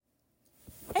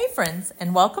friends,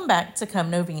 and welcome back to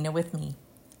Come Novena with me.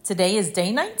 Today is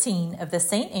day 19 of the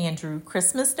St Andrew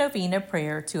Christmas Novena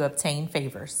Prayer to obtain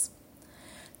favors.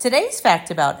 Today's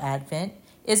fact about Advent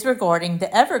is regarding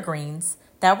the evergreens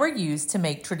that were used to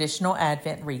make traditional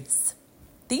Advent wreaths.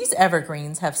 These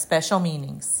evergreens have special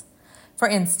meanings. For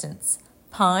instance,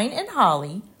 pine and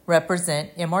holly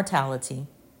represent immortality.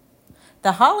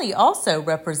 The holly also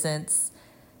represents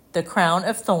the crown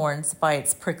of thorns by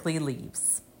its prickly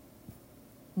leaves.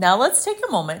 Now let's take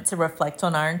a moment to reflect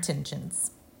on our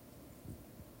intentions.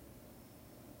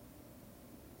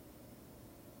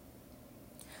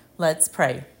 Let's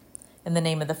pray. In the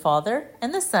name of the Father,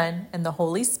 and the Son, and the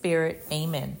Holy Spirit,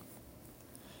 Amen.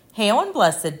 Hail and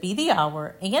blessed be the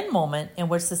hour and moment in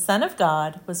which the Son of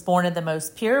God was born of the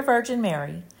most pure Virgin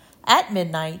Mary, at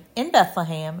midnight in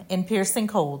Bethlehem in piercing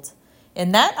cold.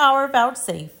 In that hour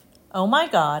vouchsafe, O my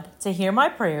God, to hear my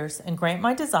prayers and grant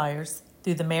my desires,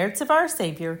 through the merits of our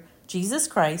Savior, Jesus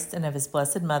Christ, and of his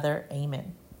blessed Mother.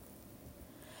 Amen.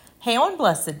 Hail and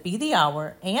blessed be the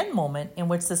hour and moment in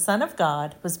which the Son of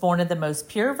God was born of the most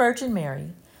pure Virgin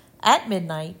Mary, at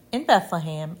midnight in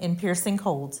Bethlehem in piercing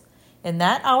cold. In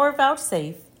that hour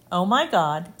vouchsafe, O my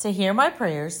God, to hear my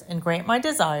prayers and grant my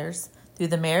desires, through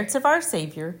the merits of our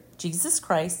Savior, Jesus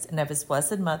Christ, and of his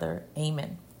blessed Mother.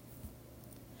 Amen.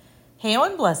 Hail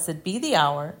and blessed be the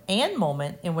hour and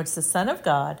moment in which the Son of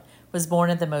God was born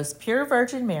of the most pure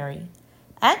Virgin Mary,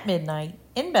 at midnight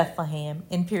in Bethlehem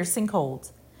in piercing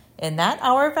cold. In that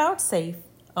hour vouchsafe,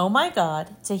 O my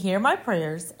God, to hear my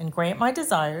prayers and grant my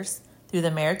desires, through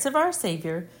the merits of our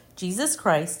Savior, Jesus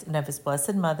Christ, and of his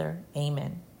blessed Mother.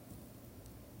 Amen.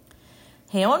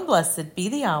 Hail and blessed be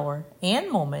the hour and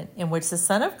moment in which the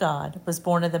Son of God was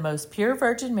born of the most pure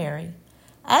Virgin Mary,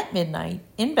 at midnight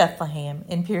in Bethlehem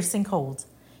in piercing cold.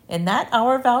 In that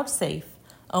hour vouchsafe,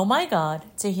 O my God,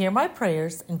 to hear my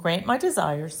prayers and grant my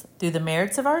desires, through the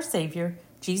merits of our Savior,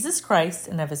 Jesus Christ,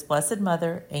 and of his blessed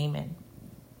Mother. Amen.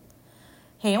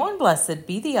 Hail and blessed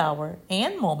be the hour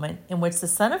and moment in which the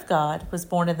Son of God was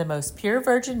born of the most pure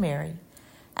Virgin Mary,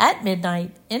 at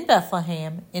midnight in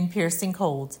Bethlehem in piercing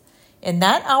cold. In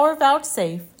that hour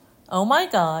vouchsafe, O my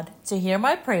God, to hear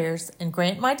my prayers and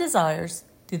grant my desires,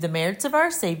 through the merits of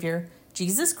our Savior,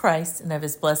 Jesus Christ, and of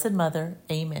his blessed Mother.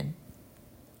 Amen.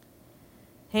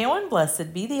 Hail and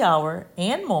blessed be the hour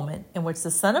and moment in which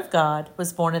the Son of God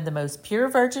was born of the most pure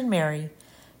Virgin Mary,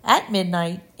 at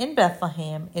midnight in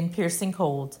Bethlehem in piercing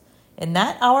cold. In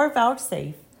that hour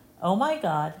vouchsafe, O my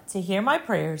God, to hear my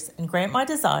prayers and grant my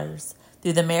desires,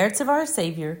 through the merits of our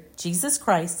Savior, Jesus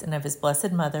Christ, and of his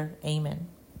blessed Mother. Amen.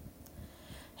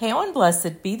 Hail and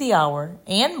blessed be the hour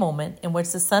and moment in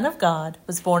which the Son of God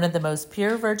was born of the most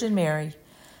pure Virgin Mary,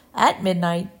 at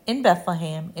midnight in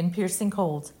Bethlehem in piercing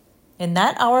cold. In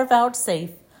that hour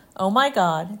vouchsafe, O my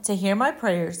God, to hear my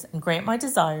prayers and grant my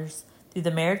desires, through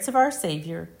the merits of our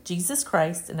Savior, Jesus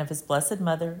Christ, and of his blessed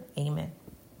Mother. Amen.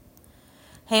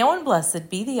 Hail and blessed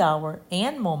be the hour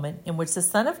and moment in which the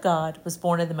Son of God was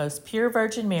born of the most pure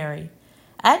Virgin Mary,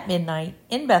 at midnight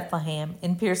in Bethlehem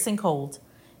in piercing cold.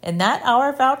 In that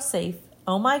hour vouchsafe,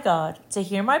 O my God, to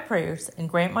hear my prayers and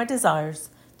grant my desires,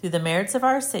 through the merits of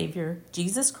our Savior,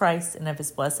 Jesus Christ, and of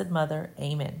his blessed Mother.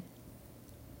 Amen.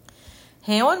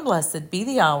 Hail and blessed be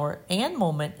the hour and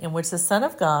moment in which the Son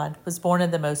of God was born of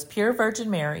the most pure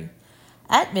Virgin Mary,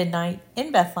 at midnight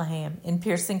in Bethlehem in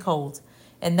piercing cold.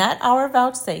 In that hour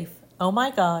vouchsafe, O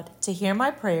my God, to hear my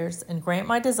prayers and grant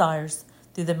my desires,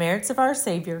 through the merits of our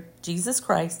Savior, Jesus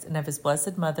Christ, and of his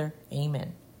blessed Mother.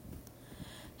 Amen.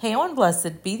 Hail and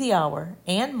blessed be the hour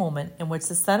and moment in which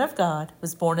the Son of God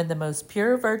was born of the most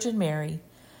pure Virgin Mary,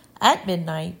 at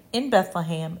midnight in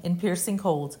Bethlehem in piercing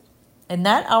cold. In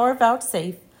that hour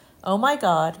vouchsafe, O my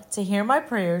God, to hear my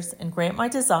prayers and grant my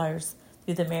desires,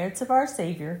 through the merits of our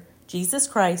Savior, Jesus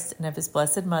Christ, and of his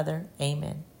blessed Mother.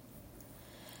 Amen.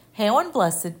 Hail and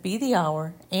blessed be the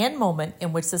hour and moment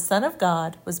in which the Son of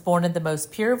God was born of the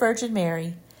most pure Virgin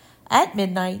Mary, at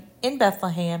midnight in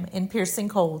Bethlehem in piercing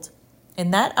cold.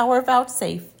 In that hour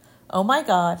vouchsafe, O my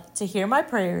God, to hear my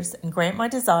prayers and grant my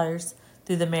desires,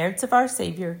 through the merits of our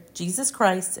Savior, Jesus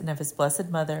Christ, and of his blessed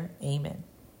Mother. Amen.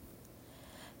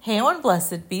 Hail and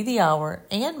blessed be the hour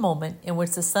and moment in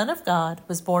which the Son of God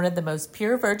was born of the most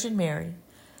pure Virgin Mary,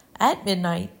 at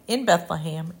midnight in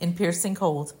Bethlehem in piercing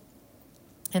cold.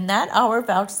 In that hour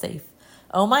vouchsafe,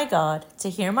 O my God, to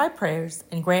hear my prayers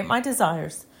and grant my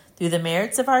desires, through the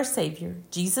merits of our Savior,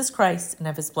 Jesus Christ, and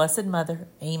of his blessed Mother.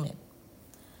 Amen.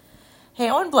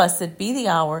 Hail and blessed be the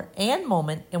hour and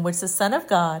moment in which the Son of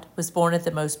God was born of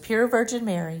the most pure Virgin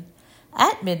Mary,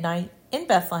 at midnight in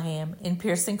Bethlehem in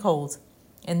piercing cold.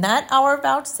 In that hour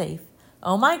vouchsafe,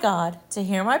 O my God, to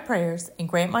hear my prayers and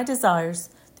grant my desires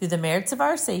through the merits of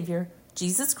our Savior,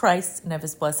 Jesus Christ, and of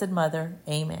his blessed Mother.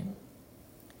 Amen.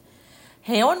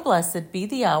 Hail and blessed be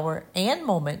the hour and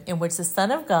moment in which the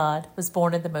Son of God was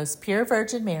born of the most pure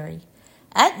Virgin Mary,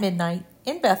 at midnight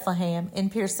in Bethlehem in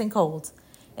piercing cold.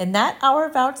 In that hour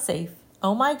vouchsafe,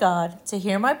 O my God, to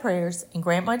hear my prayers and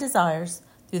grant my desires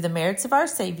through the merits of our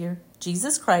Savior,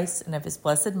 Jesus Christ, and of his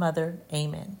blessed Mother.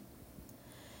 Amen.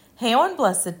 Hail and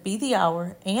blessed be the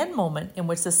hour and moment in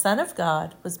which the Son of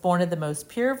God was born of the most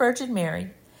pure Virgin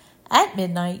Mary, at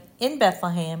midnight in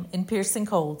Bethlehem in piercing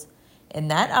cold. In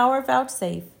that hour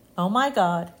vouchsafe, O my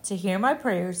God, to hear my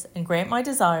prayers and grant my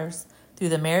desires through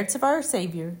the merits of our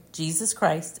Savior, Jesus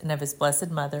Christ, and of his blessed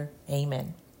Mother.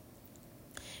 Amen.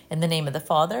 In the name of the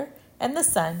Father, and the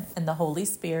Son, and the Holy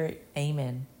Spirit.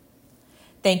 Amen.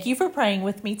 Thank you for praying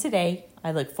with me today.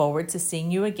 I look forward to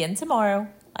seeing you again tomorrow.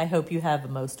 I hope you have a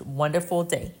most wonderful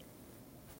day.